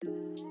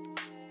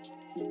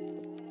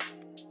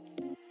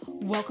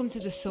Welcome to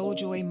the Soul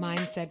Joy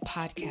Mindset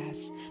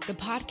Podcast, the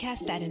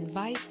podcast that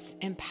invites,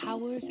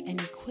 empowers, and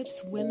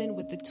equips women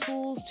with the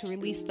tools to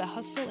release the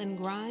hustle and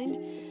grind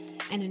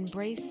and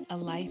embrace a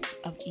life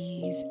of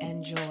ease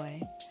and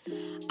joy.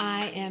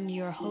 I am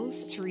your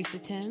host, Teresa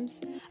Timms,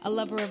 a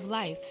lover of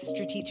life,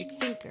 strategic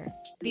thinker,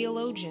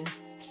 theologian,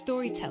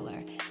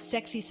 storyteller,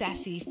 sexy,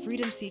 sassy,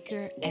 freedom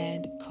seeker,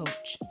 and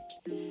coach.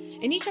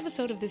 In each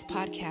episode of this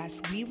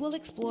podcast, we will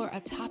explore a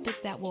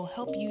topic that will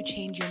help you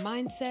change your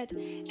mindset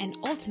and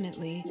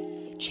ultimately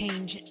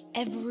change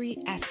every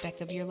aspect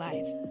of your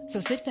life.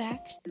 So sit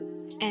back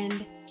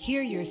and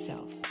hear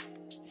yourself,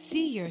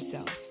 see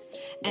yourself,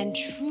 and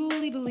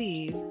truly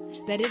believe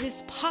that it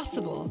is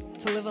possible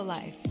to live a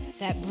life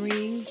that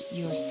brings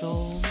your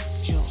soul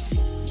joy.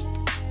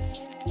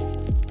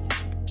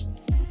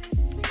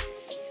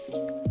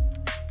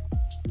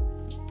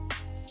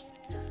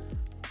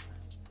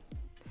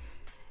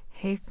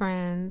 Hey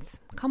friends,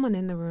 come on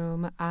in the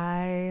room.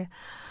 I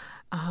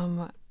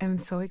am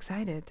so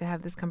excited to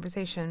have this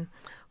conversation.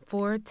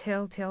 4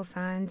 telltale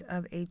signs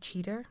of a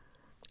cheater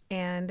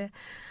and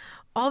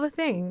all the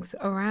things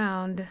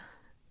around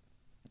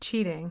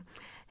cheating.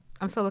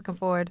 I'm so looking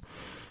forward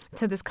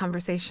to this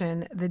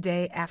conversation the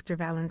day after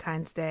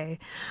Valentine's Day.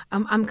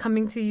 I'm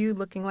coming to you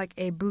looking like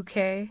a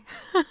bouquet,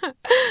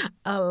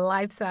 a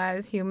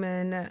life-size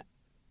human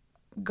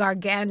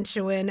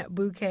gargantuan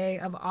bouquet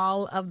of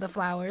all of the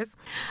flowers.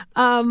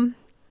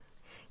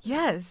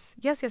 Yes.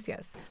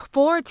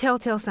 4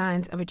 telltale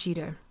signs of a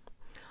cheater.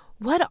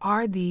 What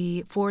are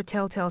the 4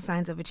 telltale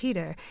signs of a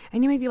cheater?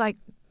 And you may be like,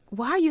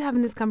 why are you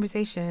having this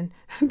conversation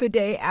the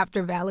day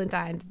after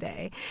Valentine's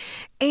Day?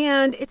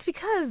 And it's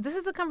because this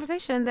is a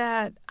conversation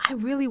that I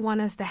really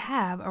want us to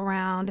have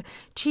around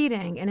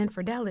cheating and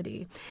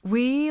infidelity.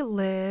 We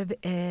live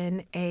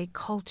in a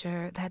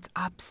culture that's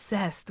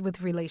obsessed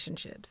with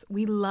relationships.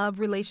 We love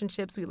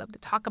relationships. We love to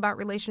talk about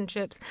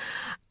relationships.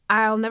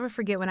 I'll never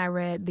forget when I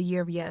read The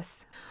Year of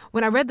Yes.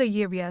 When I read The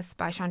Year of Yes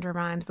by Shonda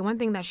Rhimes, the one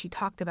thing that she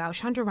talked about,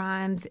 Shonda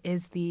Rhimes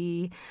is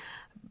the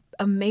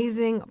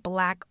amazing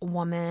Black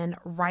woman,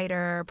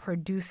 writer,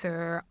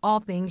 producer, all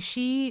things.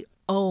 She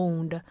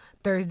owned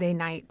Thursday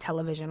night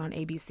television on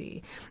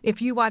ABC.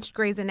 If you watched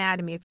Grey's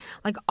Anatomy,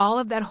 like all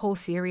of that whole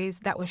series,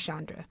 that was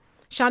Shonda.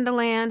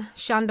 Shondaland,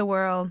 Shonda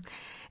World.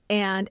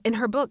 And in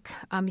her book,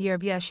 Year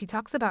of Yes, she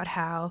talks about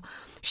how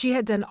she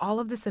had done all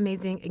of this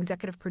amazing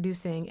executive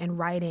producing and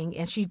writing,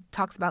 and she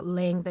talks about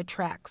laying the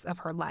tracks of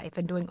her life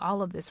and doing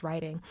all of this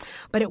writing.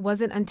 But it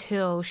wasn't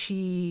until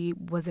she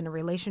was in a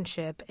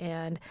relationship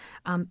and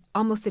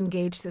almost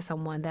engaged to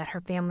someone that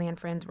her family and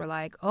friends were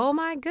like, oh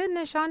my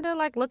goodness, Shonda,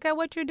 like, look at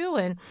what you're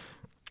doing.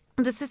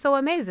 This is so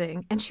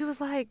amazing. And she was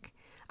like,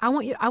 I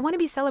want to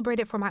be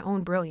celebrated for my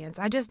own brilliance.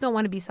 I just don't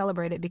want to be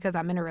celebrated because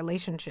I'm in a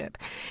relationship.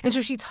 And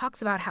so she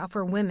talks about how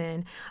for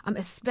women,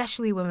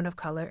 especially women of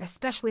color,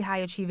 especially high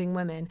achieving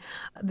women,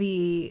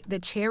 the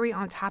cherry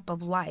on top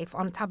of life,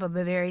 on top of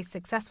a very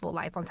successful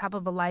life, on top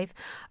of a life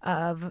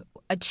of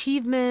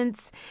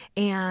achievements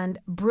and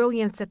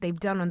brilliance that they've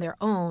done on their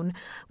own,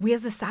 we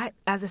as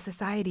a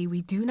society,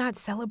 we do not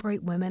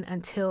celebrate women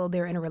until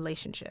they're in a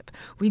relationship.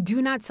 We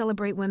do not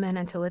celebrate women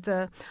until it's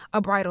a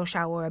bridal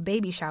shower or a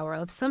baby shower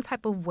of some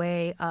type of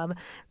way of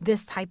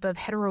this type of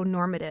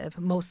heteronormative,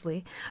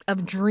 mostly,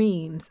 of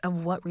dreams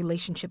of what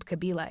relationship could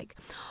be like.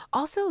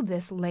 Also,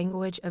 this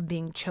language of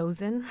being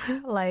chosen,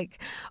 like,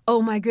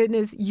 oh my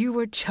goodness, you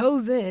were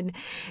chosen.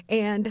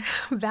 And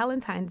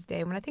Valentine's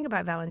Day, when I think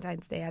about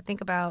Valentine's Day, I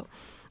think about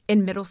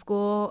in middle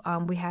school,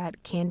 we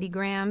had candy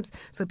grams.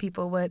 So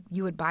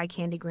you would buy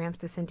candy grams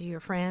to send to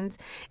your friends.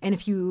 And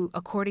if you,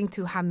 according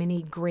to how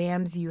many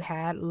grams you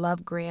had,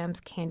 love grams,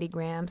 candy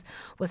grams,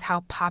 was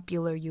how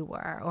popular you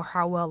were or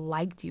how well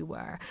liked you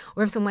were.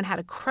 Or if someone had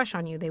a crush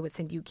on you, they would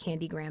send you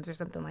candy grams or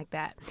something like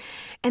that.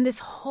 And this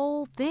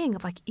whole thing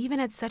of like, even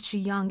at such a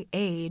young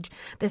age,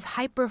 this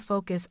hyper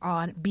focus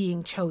on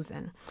being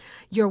chosen.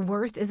 Your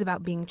worth is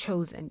about being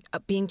chosen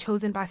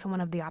by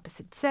someone of the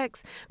opposite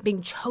sex,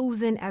 being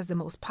chosen as the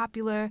most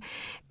popular.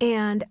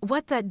 And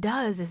what that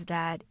does is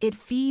that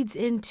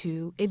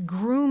it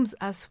grooms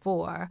us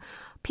for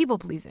people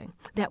pleasing,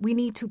 that we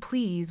need to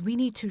please, we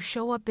need to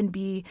show up and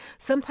be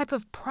some type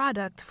of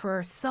product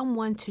for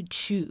someone to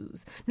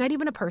choose. Not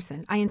even a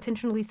person. I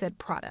intentionally said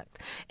product.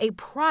 A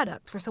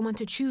product for someone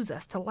to choose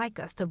us, to like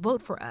us, to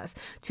vote for us,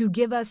 to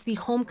give us the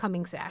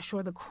homecoming sash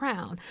or the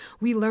crown.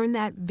 We learn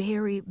that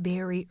very,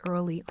 very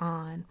early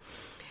on.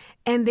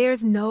 And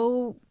there's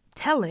no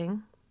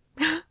telling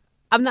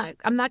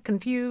I'm not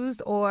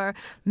confused or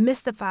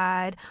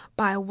mystified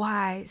by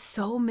why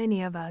so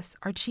many of us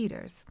are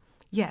cheaters.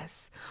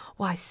 Yes,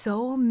 why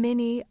so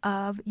many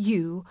of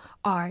you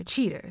are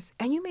cheaters.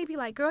 And you may be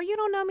like, girl, you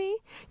don't know me.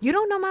 You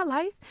don't know my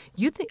life.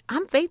 You think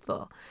I'm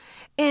faithful.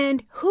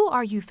 And who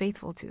are you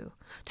faithful to?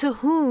 To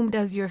whom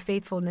does your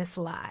faithfulness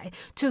lie?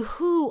 To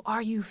who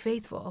are you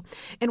faithful?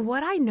 And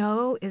what I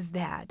know is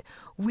that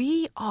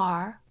we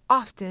are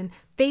often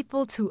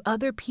faithful to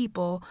other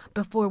people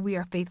before we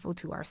are faithful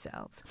to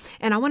ourselves.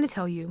 And I want to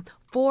tell you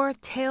 4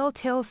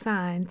 telltale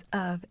signs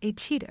of a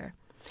cheater.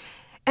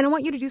 And I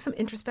want you to do some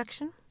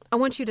introspection. I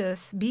want you to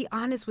be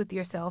honest with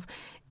yourself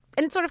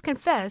and sort of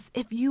confess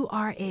if you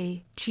are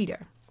a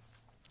cheater.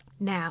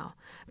 Now,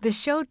 the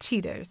show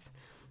Cheaters,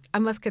 I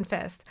must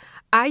confess,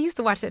 I used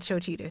to watch that show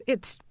Cheaters.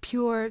 It's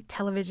pure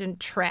television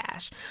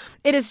trash.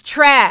 It is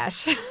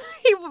trash.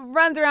 He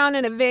runs around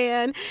in a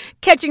van,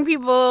 catching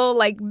people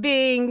like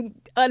being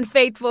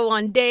unfaithful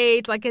on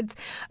dates. Like it's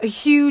a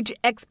huge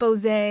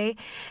expose.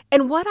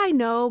 And what I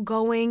know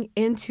going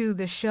into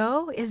the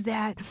show is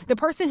that the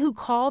person who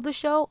called the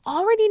show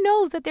already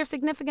knows that their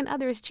significant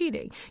other is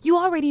cheating. You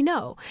already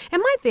know.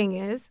 And my thing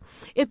is,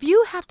 if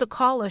you have to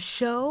call a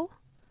show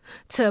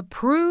to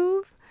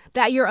prove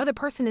that your other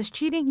person is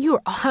cheating,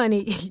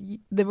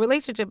 the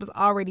relationship is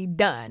already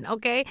done,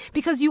 okay?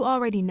 Because you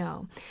already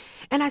know.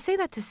 And I say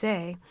that to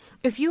say,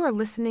 if you are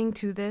listening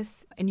to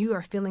this and you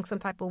are feeling some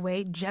type of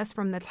way just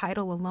from the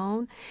title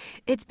alone,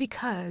 it's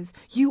because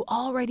you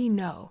already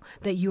know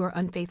that you are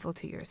unfaithful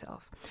to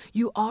yourself.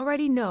 You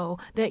already know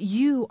that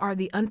you are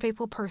the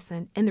unfaithful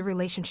person in the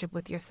relationship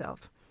with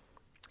yourself.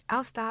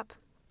 I'll stop.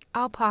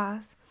 I'll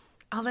pause.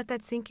 I'll let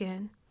that sink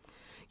in.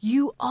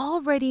 You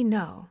already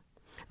know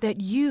that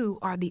you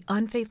are the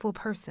unfaithful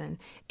person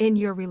in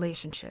your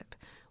relationship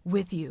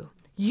with you.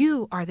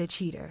 You are the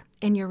cheater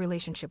in your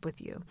relationship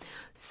with you.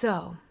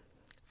 So,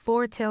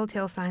 4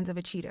 telltale signs of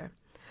a cheater.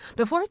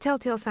 The 4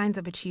 telltale signs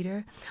of a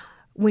cheater,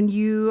 when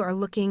you are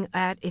looking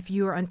at if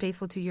you are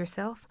unfaithful to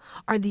yourself,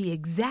 are the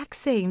exact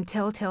same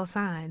telltale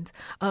signs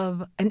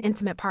of an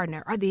intimate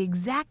partner, are the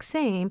exact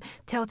same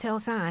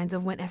telltale signs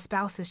of when a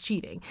spouse is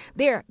cheating.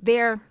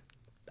 They're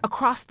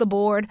across the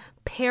board,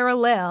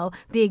 parallel,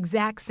 the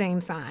exact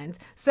same signs.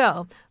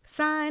 So,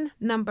 sign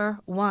number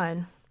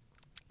 1,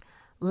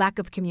 lack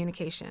of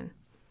communication.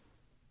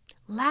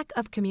 Lack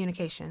of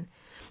communication.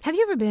 Have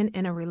you ever been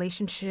in a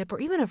relationship or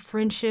even a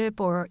friendship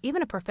or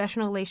even a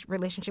professional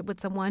relationship with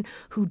someone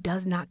who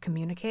does not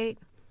communicate?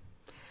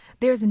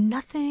 There's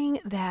nothing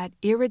that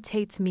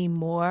irritates me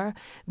more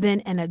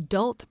than an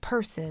adult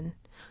person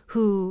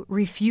who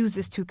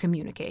refuses to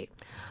communicate.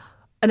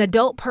 An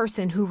adult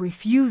person who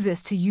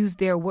refuses to use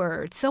their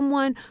words,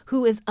 someone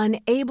who is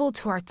unable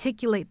to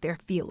articulate their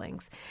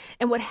feelings.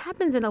 And what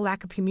happens in a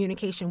lack of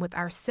communication with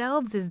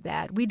ourselves is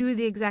that we do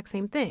the exact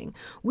same thing.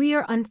 We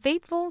are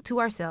unfaithful to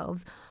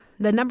ourselves.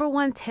 The number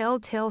 1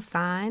 telltale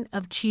sign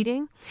of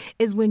cheating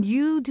is when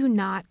you do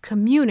not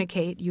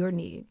communicate your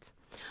needs.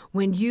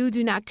 When you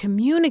do not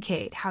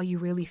communicate how you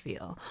really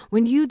feel.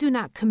 When you do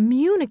not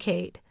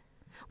communicate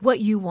what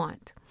you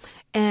want.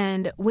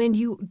 And when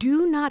you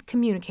do not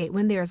communicate,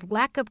 when there's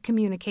lack of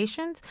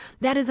communications,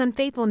 that is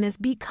unfaithfulness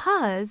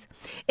because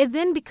it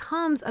then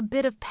becomes a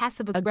bit of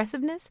passive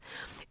aggressiveness.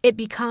 It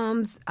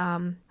becomes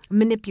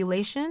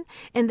manipulation,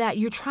 and that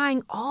you're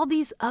trying all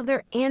these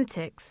other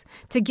antics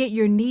to get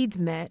your needs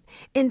met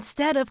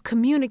instead of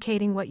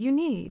communicating what you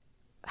need.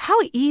 How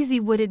easy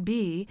would it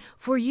be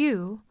for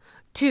you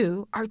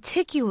to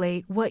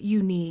articulate what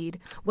you need,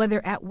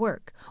 whether at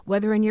work,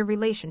 whether in your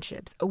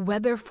relationships, or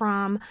whether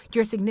from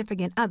your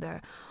significant other?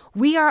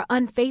 We are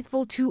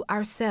unfaithful to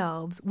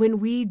ourselves when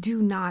we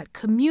do not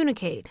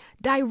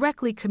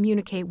directly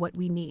communicate what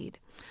we need.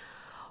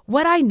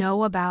 What I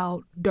know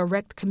about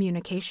direct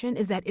communication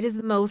is that it is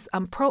the most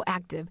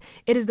proactive.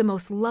 It is the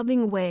most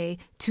loving way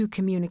to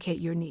communicate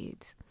your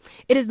needs.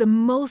 It is the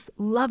most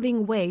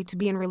loving way to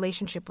be in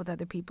relationship with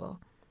other people.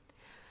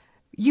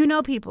 You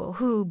know people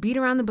who beat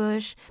around the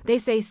bush, they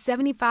say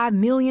 75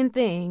 million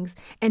things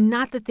and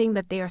not the thing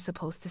that they are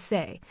supposed to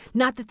say,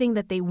 not the thing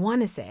that they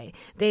want to say.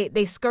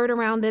 They skirt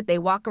around it, they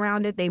walk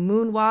around it, they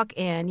moonwalk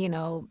and,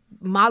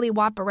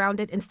 mollywop around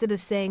it instead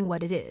of saying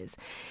what it is.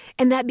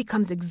 And that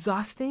becomes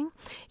exhausting.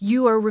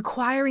 You are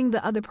requiring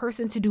the other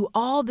person to do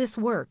all this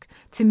work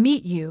to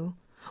meet you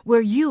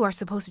where you are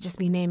supposed to just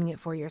be naming it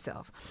for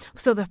yourself.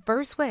 So the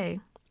first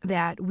way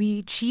that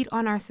we cheat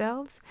on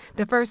ourselves,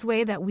 the first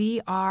way that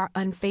we are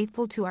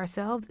unfaithful to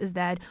ourselves is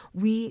that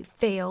we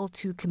fail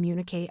to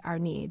communicate our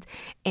needs.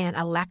 And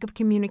a lack of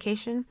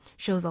communication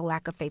shows a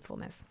lack of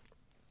faithfulness.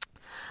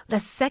 The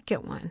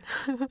second one,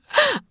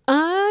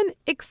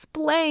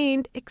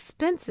 unexplained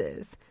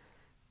expenses.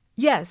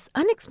 Yes,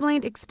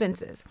 unexplained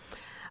expenses.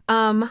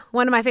 One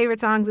of my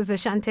favorite songs is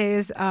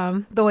Ashante's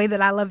The Way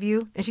That I Love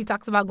You. And she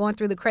talks about going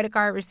through the credit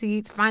card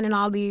receipts, finding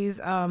all these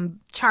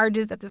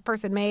charges that this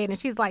person made. And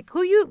she's like,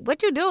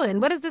 what you doing?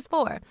 What is this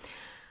for?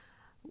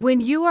 When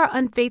you are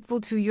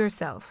unfaithful to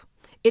yourself,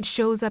 it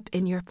shows up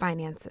in your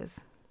finances.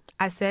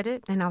 I said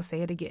it and I'll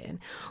say it again.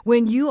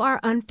 When you are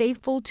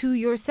unfaithful to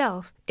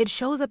yourself, it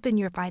shows up in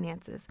your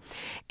finances.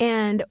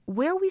 And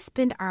where we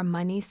spend our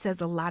money says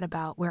a lot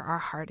about where our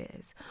heart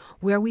is.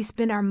 Where we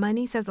spend our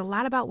money says a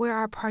lot about where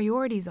our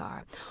priorities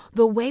are.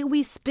 The way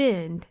we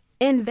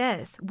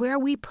invest, where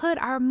we put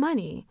our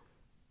money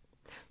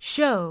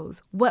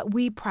shows what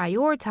we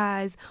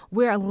prioritize,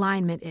 where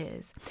alignment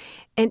is.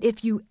 And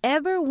if you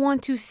ever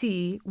want to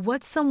see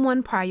what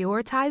someone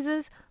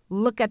prioritizes,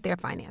 look at their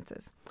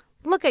finances.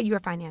 Look at your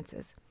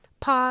finances.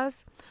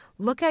 Pause.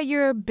 Look at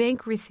your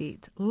bank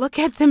receipts. Look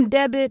at them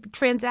debit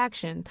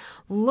transactions.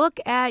 Look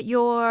at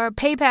your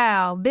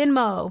PayPal,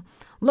 Venmo.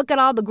 look at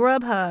all the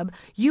Grubhub,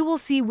 you will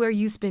see where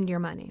you spend your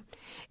money.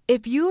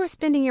 If you are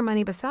spending your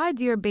money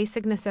besides your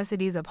basic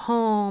necessities of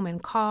home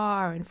and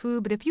car and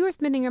food, but if you are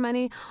spending your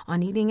money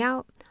on eating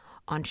out,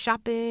 on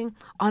shopping,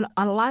 on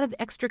a lot of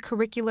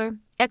extracurricular,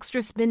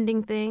 extra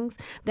spending things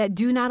that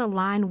do not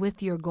align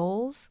with your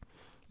goals,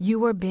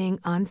 you are being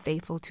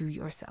unfaithful to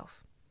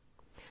yourself.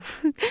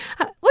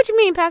 What you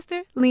mean,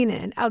 Pastor? Lean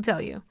in. I'll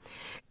tell you.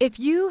 If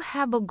you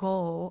have a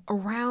goal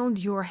around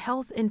your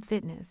health and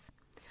fitness,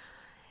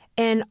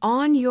 and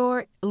on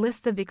your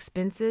list of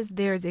expenses,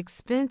 there's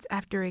expense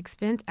after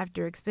expense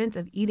after expense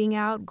of eating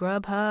out,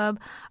 Grubhub,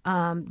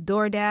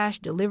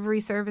 DoorDash, delivery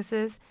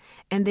services,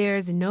 and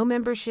there's no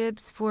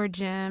memberships for a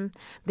gym,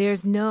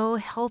 there's no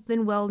health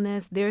and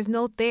wellness, there's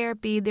no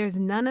therapy, there's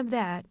none of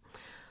that.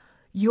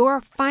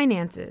 Your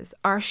finances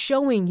are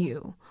showing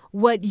you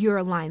what your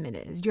alignment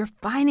is. Your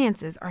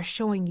finances are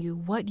showing you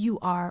what you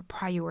are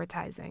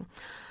prioritizing.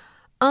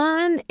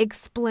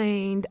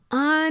 Unexplained,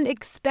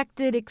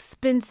 unexpected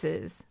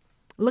expenses,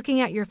 looking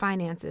at your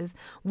finances,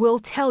 will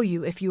tell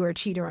you if you are a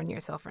cheater on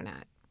yourself or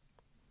not.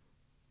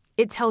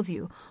 It tells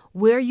you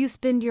where you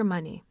spend your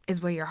money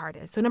is where your heart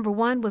is. So number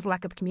 1 was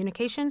lack of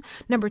communication.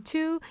 Number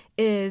 2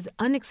 is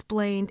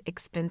unexplained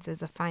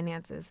expenses of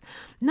finances.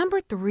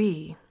 Number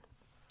 3,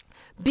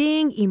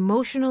 being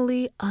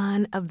emotionally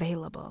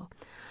unavailable.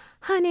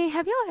 Honey,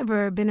 have y'all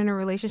ever been in a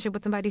relationship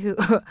with somebody who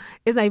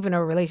is not even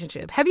a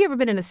relationship? Have you ever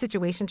been in a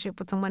situationship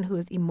with someone who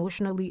is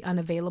emotionally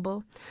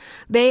unavailable?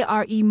 They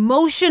are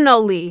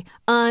emotionally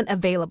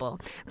unavailable.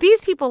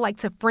 These people like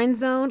to friend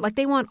zone, like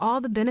they want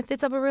all the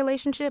benefits of a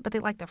relationship, but they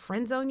like to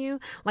friend zone you.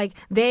 Like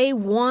they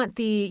want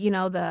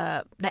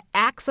the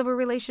acts of a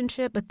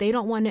relationship, but they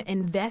don't want to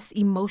invest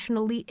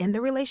emotionally in the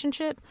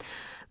relationship.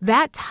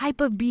 That type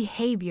of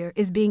behavior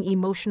is being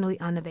emotionally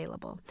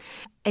unavailable.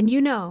 And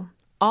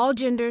all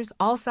genders,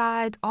 all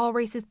sides, all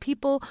races,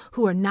 people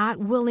who are not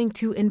willing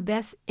to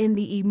invest in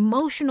the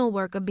emotional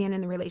work of being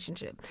in the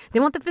relationship. They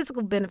want the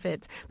physical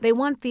benefits. They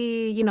want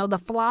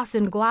the floss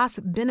and gloss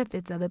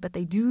benefits of it, but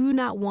they do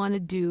not want to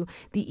do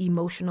the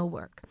emotional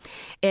work.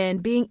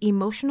 And being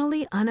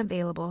emotionally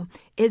unavailable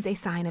is a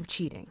sign of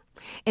cheating.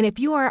 And if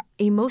you are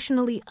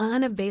emotionally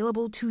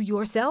unavailable to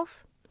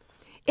yourself,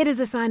 it is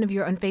a sign of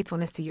your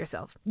unfaithfulness to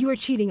yourself. You are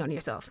cheating on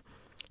yourself.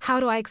 How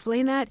do I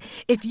explain that?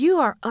 If you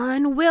are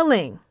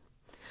unwilling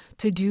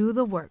to do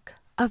the work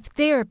of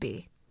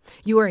therapy,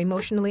 you are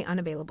emotionally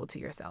unavailable to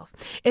yourself.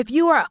 If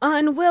you are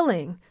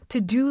unwilling to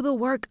do the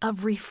work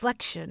of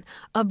reflection,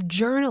 of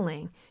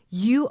journaling,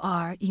 you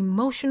are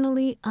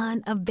emotionally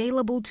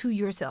unavailable to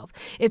yourself.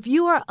 If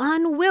you are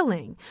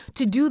unwilling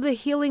to do the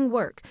healing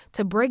work,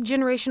 to break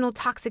generational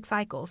toxic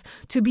cycles,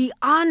 to be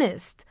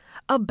honest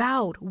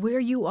about where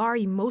you are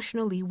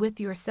emotionally with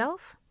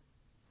yourself,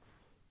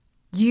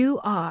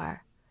 you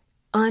are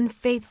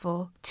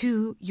unfaithful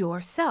to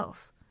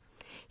yourself.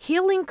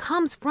 Healing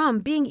comes from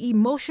being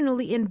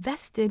emotionally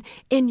invested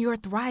in your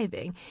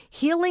thriving.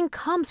 Healing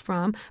comes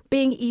from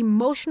being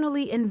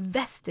emotionally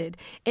invested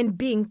in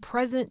being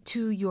present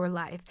to your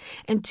life.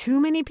 And too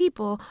many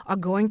people are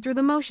going through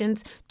the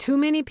motions. Too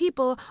many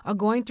people are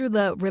going through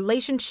the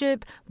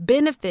relationship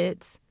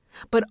benefits,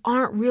 but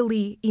aren't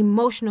really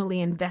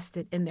emotionally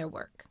invested in their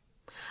work.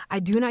 I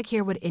do not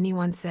care what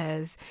anyone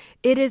says.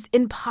 It is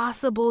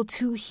impossible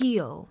to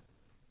heal,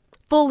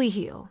 fully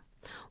heal,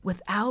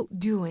 without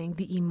doing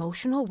the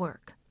emotional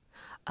work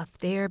of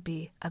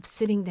therapy, of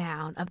sitting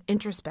down, of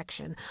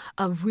introspection,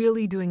 of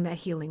really doing that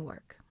healing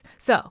work.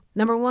 So,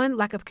 number 1,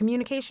 lack of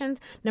communications.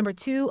 Number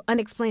 2,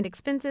 unexplained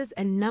expenses.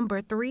 And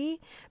number 3,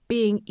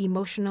 being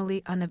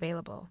emotionally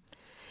unavailable.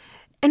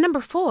 And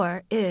number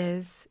 4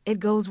 is, it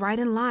goes right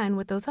in line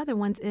with those other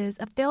ones, is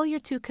a failure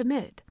to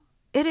commit.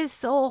 It is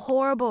so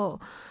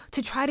horrible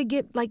to try to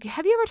get,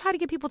 have you ever tried to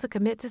get people to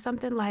commit to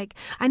something? Like,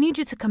 I need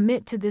you to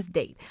commit to this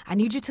date. I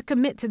need you to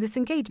commit to this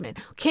engagement.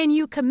 Can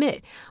you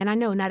commit? And I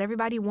know not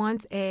everybody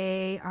wants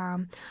a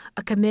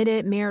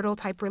committed marital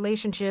type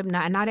relationship.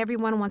 Not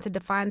everyone wants to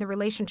define the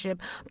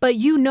relationship, but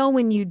you know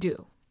when you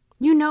do.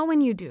 You know when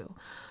you do.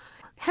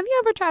 Have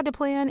you ever tried to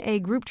plan a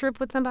group trip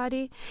with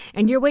somebody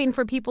and you're waiting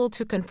for people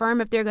to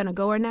confirm if they're going to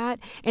go or not,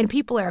 and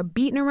people are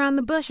beating around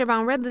the bush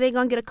around whether they're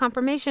going to get a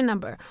confirmation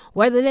number,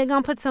 whether they're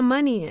going to put some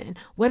money in,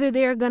 whether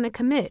they're going to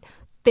commit?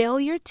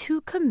 Failure to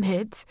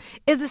commit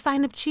is a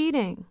sign of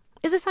cheating.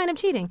 Is a sign of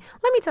cheating.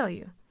 Let me tell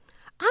you,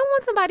 I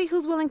want somebody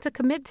who's willing to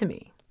commit to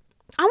me.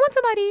 I want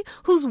somebody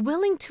who's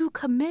willing to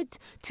commit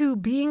to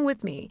being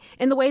with me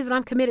in the ways that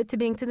I'm committed to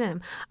being to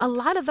them. A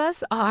lot of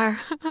us are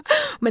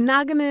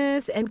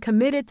monogamous and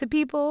committed to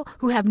people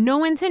who have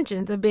no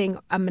intentions of being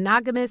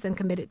monogamous and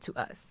committed to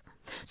us.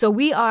 So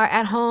we are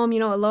at home,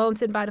 alone,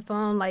 sitting by the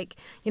phone,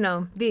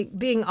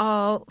 being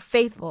all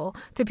faithful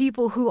to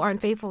people who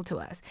aren't faithful to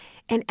us.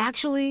 And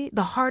actually,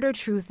 the harder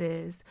truth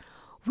is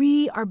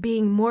we are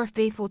being more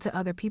faithful to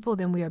other people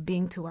than we are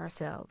being to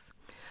ourselves.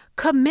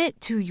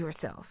 Commit to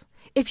yourself.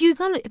 If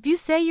you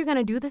say you're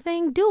gonna do the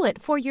thing, do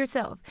it for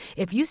yourself.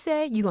 If you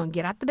say you're gonna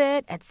get out the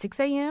bed at 6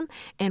 a.m.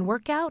 and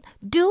work out,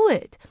 do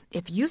it.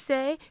 If you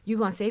say you're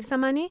gonna save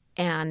some money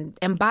and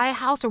buy a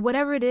house or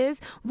whatever it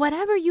is,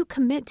 whatever you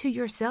commit to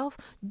yourself,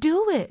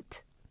 do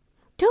it.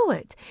 Do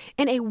it.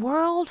 In a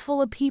world full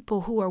of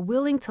people who are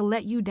willing to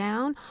let you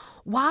down,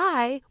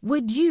 why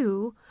would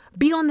you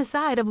be on the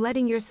side of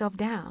letting yourself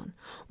down?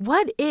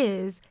 What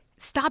is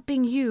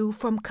stopping you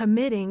from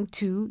committing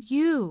to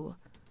you?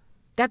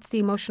 That's the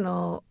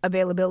emotional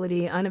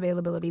availability,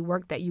 unavailability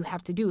work that you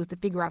have to do, is to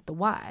figure out the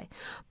why.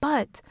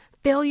 But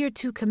failure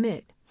to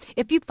commit.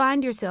 If you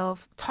find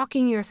yourself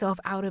talking yourself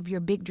out of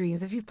your big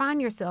dreams, if you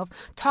find yourself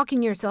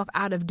talking yourself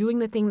out of doing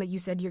the thing that you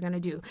said you're going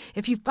to do,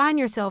 if you find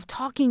yourself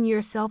talking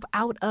yourself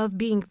out of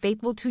being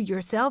faithful to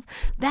yourself,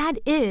 that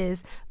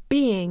is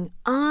being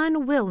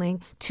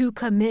unwilling to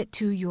commit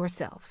to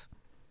yourself.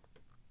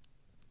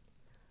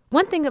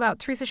 One thing about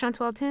Teresa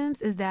Chantel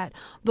Timms is that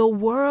the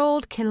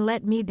world can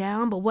let me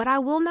down, but what I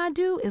will not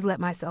do is let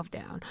myself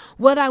down.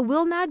 What I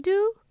will not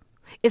do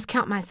is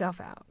count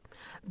myself out.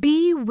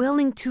 Be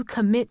willing to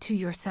commit to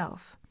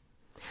yourself.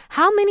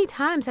 How many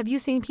times have you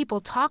seen people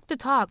talk the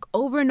talk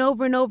over and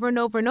over and over and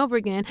over and over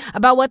again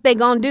about what they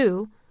gonna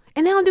do,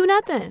 and they don't do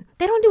nothing?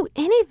 They don't do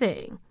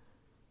anything.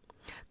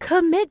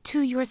 Commit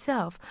to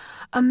yourself.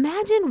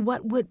 Imagine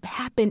what would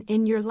happen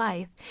in your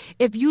life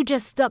if you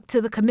just stuck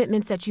to the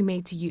commitments that you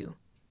made to you.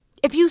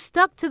 If you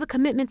stuck to the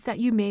commitments that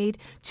you made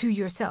to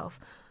yourself.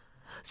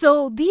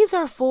 So these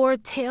are 4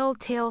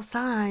 telltale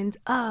signs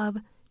of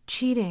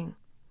cheating.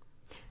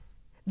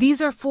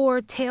 These are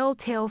 4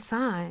 telltale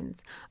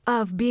signs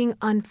of being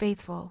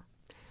unfaithful.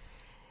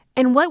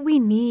 And what we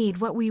need,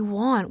 what we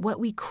want, what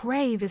we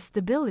crave is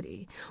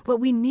stability. What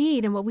we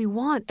need and what we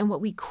want and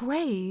what we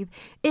crave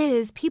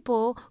is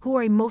people who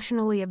are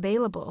emotionally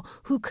available,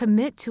 who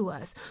commit to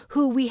us,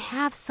 who we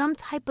have some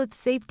type of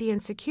safety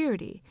and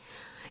security.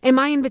 And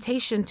my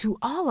invitation to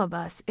all of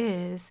us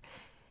is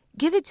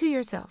give it to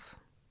yourself.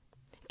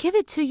 Give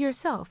it to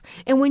yourself.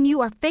 And when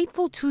you are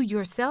faithful to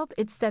yourself,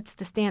 it sets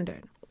the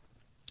standard.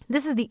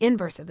 This is the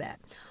inverse of that.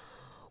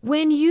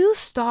 When you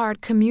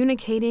start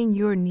communicating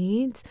your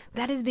needs,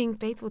 that is being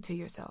faithful to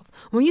yourself.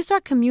 When you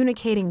start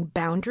communicating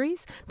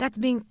boundaries, that's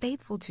being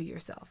faithful to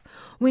yourself.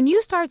 When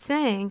you start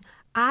saying,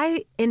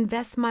 I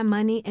invest my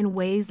money in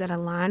ways that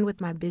align with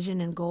my vision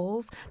and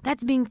goals,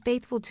 that's being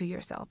faithful to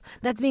yourself.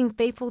 That's being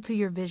faithful to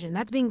your vision.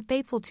 That's being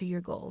faithful to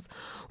your goals.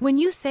 When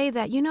you say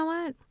that, you know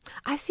what?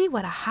 I see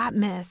what a hot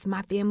mess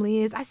my family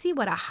is. I see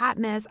what a hot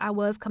mess I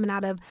was coming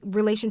out of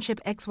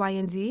relationship X, Y,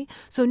 and Z.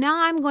 So now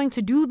I'm going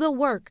to do the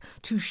work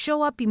to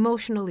show up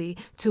emotionally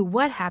to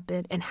what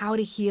happened and how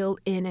to heal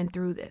in and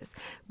through this.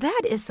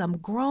 That is some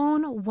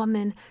grown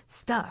woman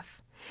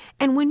stuff.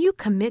 And when you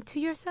commit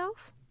to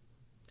yourself,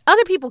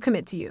 other people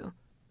commit to you.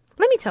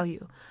 Let me tell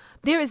you,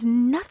 there is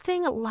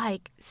nothing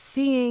like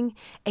seeing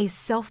a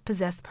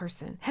self-possessed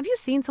person. Have you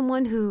seen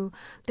someone who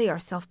they are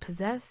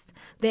self-possessed?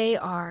 They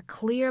are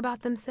clear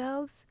about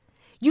themselves.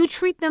 You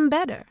treat them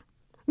better.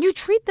 You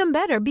treat them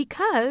better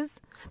because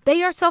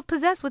they are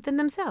self-possessed within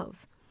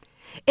themselves.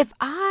 If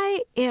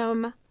I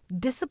am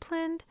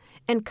disciplined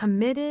and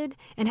committed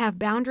and have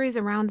boundaries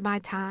around my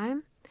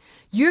time,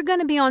 you're going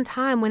to be on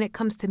time when it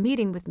comes to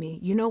meeting with me.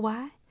 You know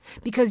why?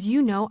 Because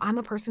you know I'm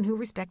a person who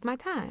respects my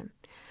time.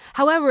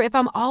 However, if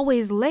I'm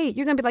always late,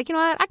 you're going to be like, you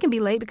know what? I can be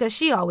late because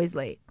she always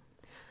late.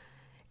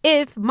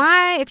 If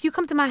you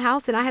come to my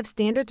house and I have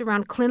standards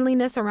around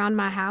cleanliness around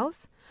my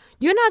house,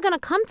 you're not going to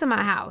come to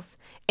my house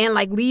and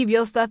leave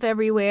your stuff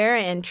everywhere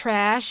and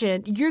trash,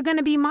 and you're going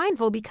to be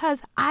mindful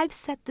because I've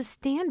set the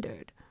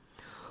standard.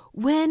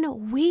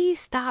 When we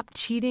stop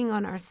cheating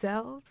on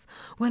ourselves,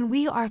 when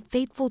we are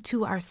faithful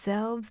to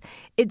ourselves,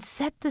 it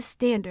set the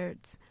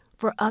standards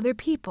for other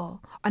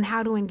people on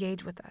how to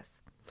engage with us.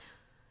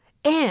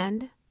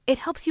 And it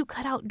helps you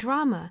cut out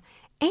drama.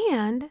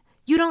 And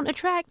you don't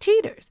attract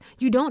cheaters.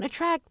 You don't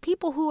attract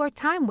people who are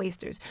time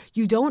wasters.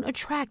 You don't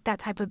attract that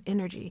type of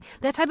energy.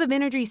 That type of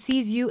energy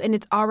sees you and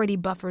it's already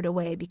buffered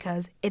away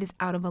because it is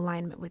out of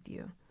alignment with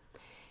you.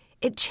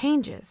 It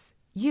changes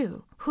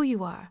you, who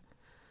you are.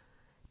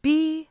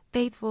 Be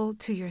faithful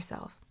to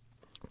yourself.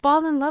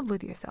 Fall in love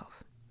with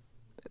yourself.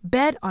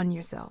 Bet on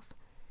yourself.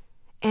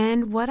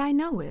 And what I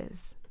know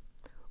is,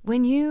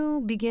 when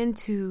you begin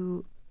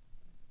to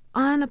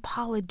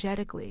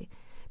unapologetically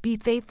be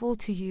faithful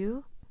to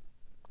you,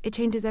 it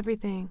changes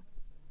everything.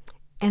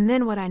 And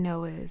then what I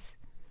know is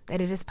that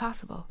it is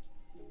possible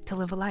to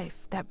live a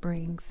life that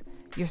brings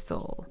your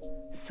soul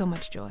so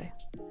much joy.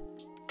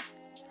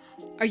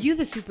 Are you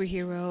the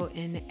superhero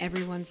in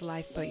everyone's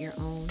life but your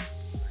own?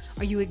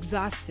 Are you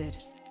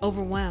exhausted,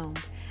 overwhelmed,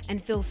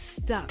 and feel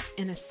stuck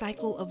in a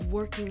cycle of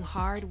working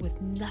hard with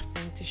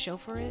nothing to show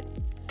for it?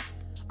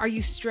 Are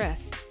you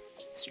stressed,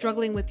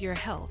 struggling with your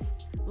health,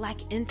 lack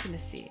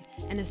intimacy,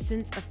 and a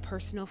sense of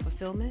personal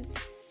fulfillment?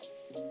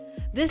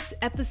 This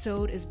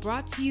episode is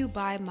brought to you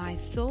by my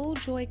Soul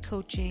Joy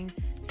Coaching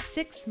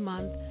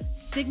 6-month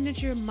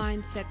signature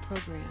mindset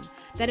program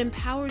that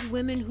empowers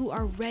women who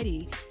are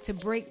ready to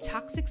break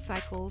toxic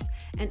cycles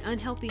and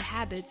unhealthy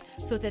habits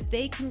so that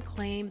they can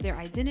claim their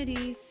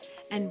identity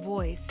and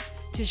voice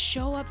to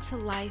show up to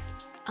life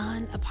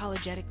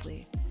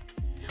unapologetically.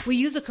 We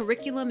use a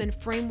curriculum and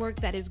framework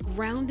that is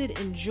grounded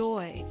in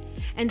joy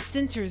and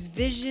centers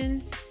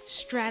vision,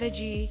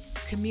 strategy,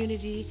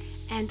 community,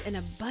 and an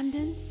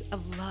abundance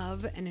of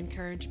love and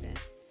encouragement.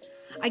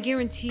 I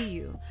guarantee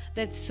you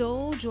that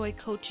Soul Joy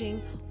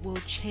Coaching will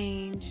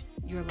change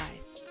your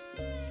life.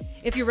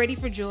 If you're ready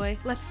for joy,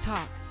 let's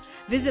talk.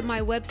 Visit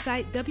my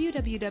website,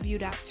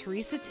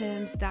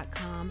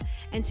 www.teresatims.com,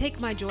 and take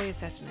my joy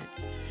assessment.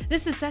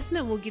 This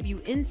assessment will give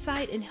you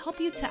insight and help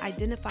you to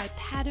identify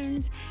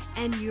patterns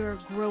and your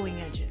growing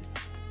edges.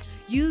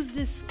 Use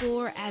this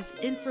score as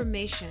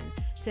information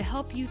to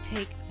help you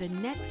take the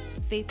next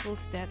faithful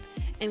step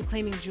in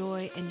claiming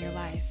joy in your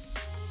life.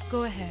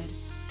 Go ahead,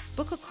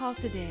 book a call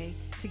today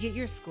to get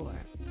your score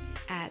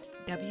at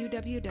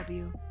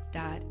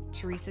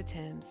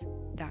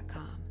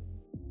www.teresatims.com.